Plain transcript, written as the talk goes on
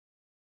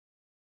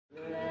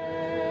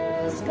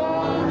Let's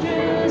go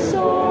through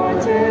sore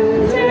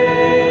temptation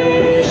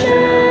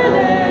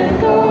and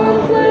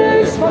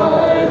conflicts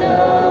by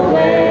the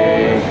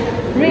way.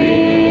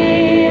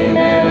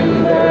 Remember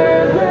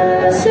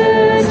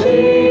blessed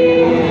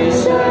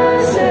Jesus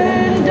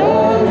and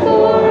don't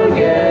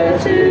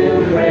forget to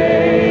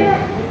pray.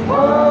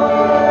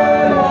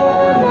 I'm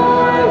on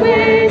my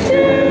way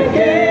to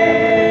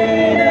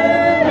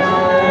Canaan.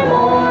 I'm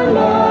on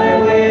my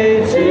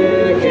way to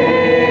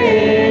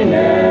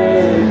Canaan.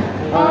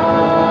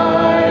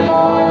 I'm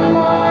on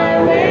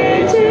my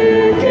way to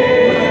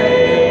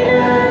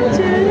Canaan,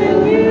 to the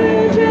New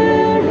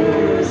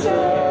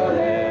Jerusalem.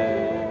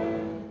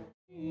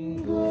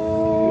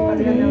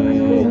 Glory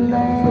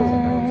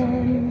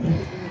land,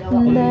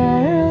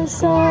 there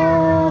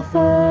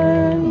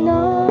suffer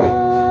not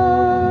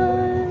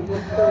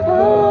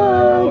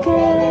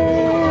again.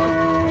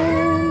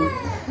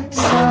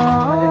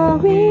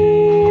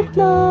 Sorry,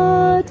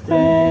 blood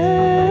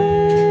friends,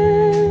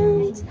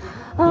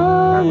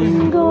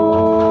 I'm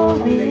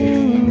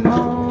going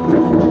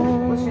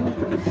home.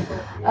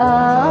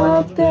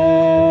 Up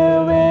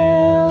there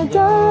we'll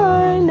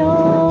die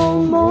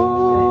no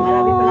more.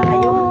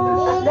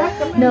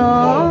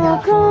 No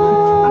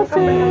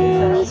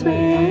coffins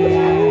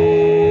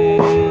will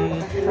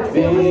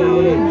be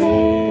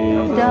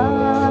laid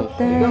up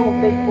there.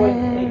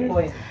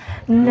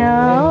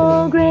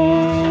 No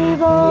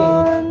grave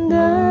on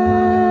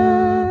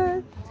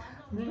earth.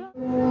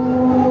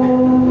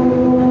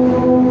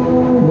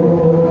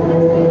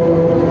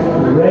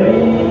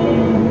 Ready,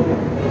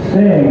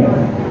 sing.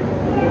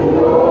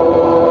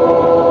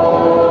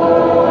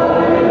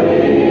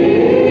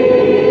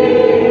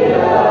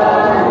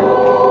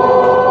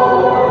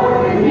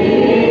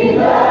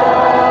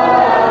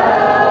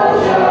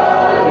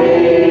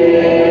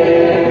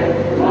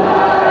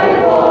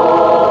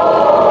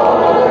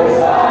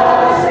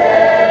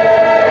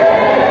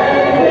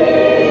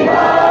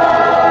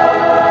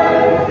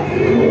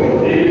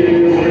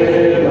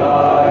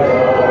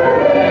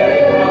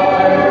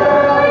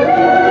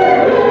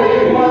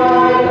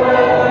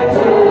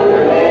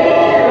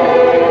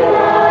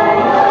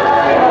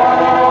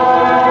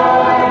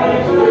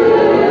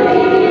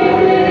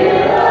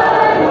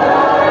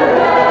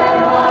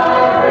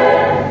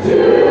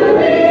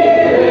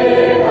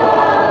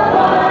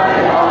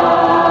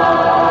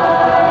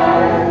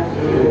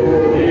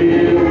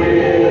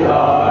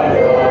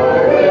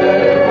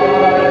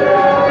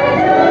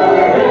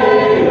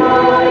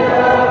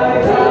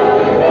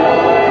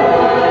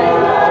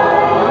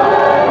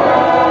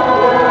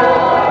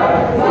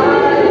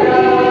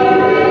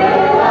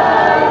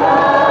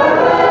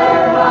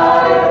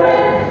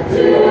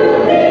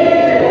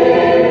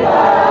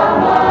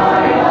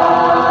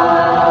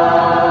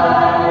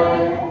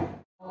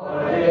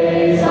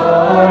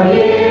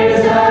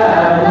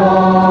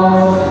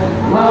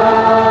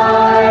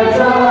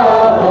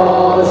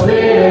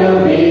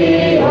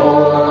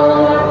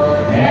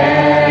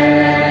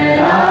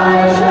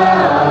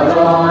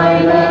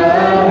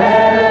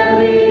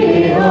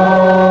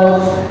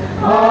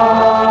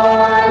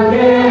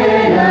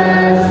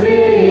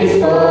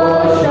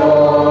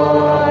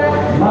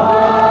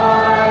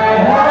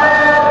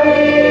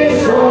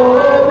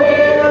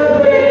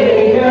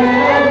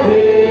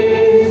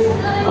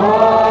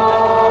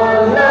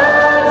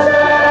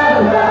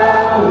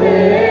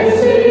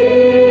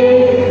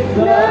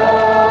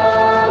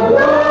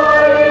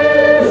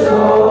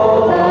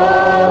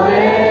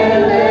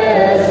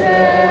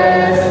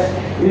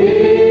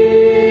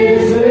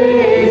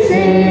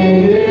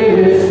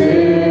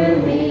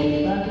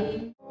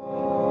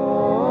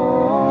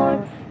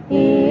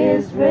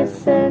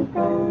 Risen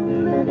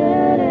from the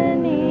dead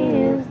and He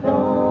is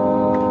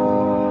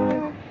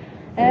Lord.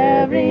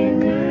 Every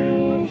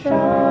knee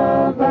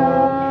shall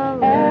bow,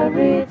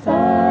 every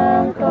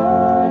tongue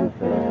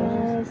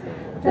confess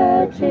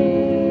that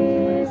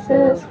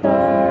Jesus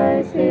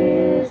Christ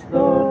is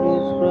Lord.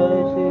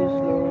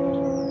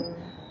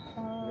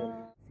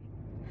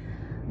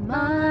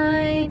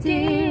 My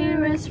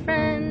dearest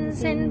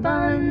friends, in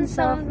bonds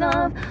of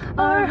love,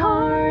 our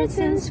hearts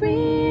in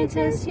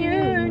sweetest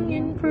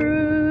union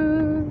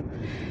prove.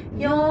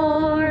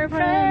 Your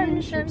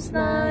friendship's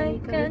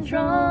like a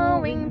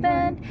drawing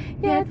bed,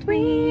 yet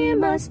we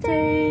must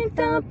take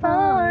the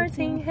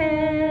parting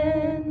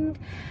hand.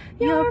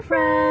 Your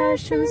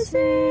precious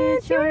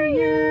is your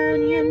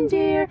union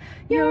dear,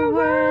 your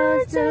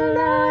words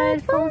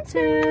delightful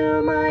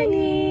to my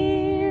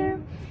ear.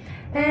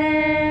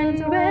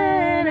 And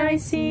when I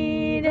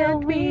see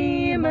that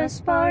we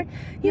must part,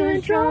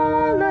 you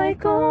draw like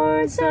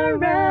cords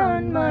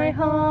around my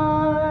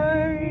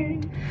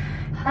heart.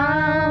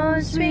 How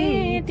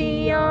sweet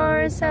the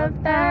hours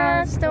have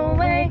passed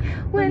away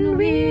when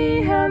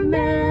we have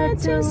met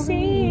to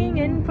sing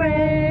and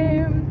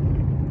pray.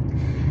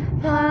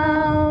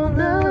 How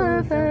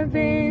love have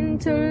been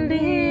to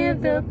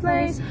leave the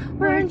place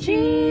where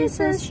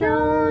Jesus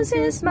shows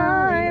His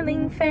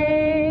smiling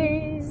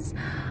face.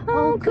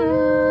 Oh,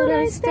 could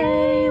I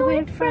stay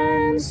with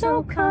friends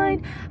so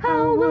kind?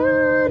 how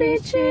would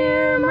it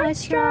cheer my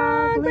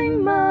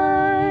struggling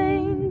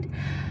mind?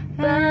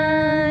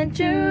 But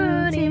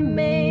duty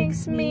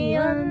makes me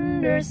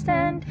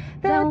understand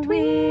that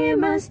we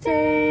must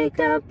take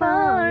the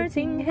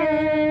parting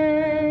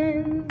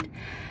hand.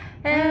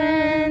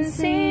 And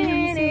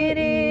since it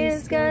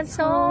is God's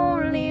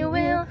only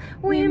will,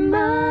 we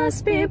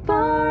must be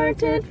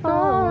parted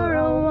for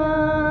a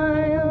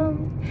while.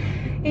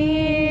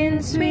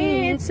 In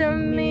sweet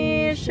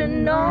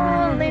submission,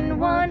 all in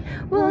one,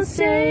 we'll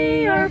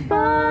say our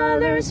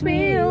Father's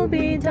will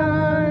be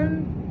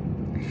done.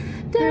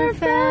 Dear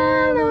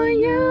fellow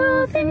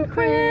youth in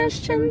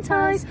Christian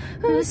ties,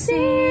 who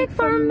seek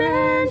for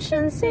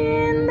mansions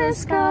in the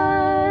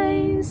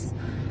skies,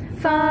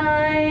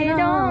 fight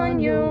on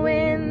you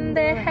in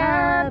the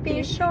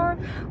happy shore,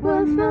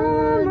 where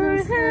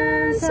murmured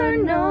hands are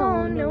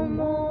known no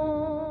more.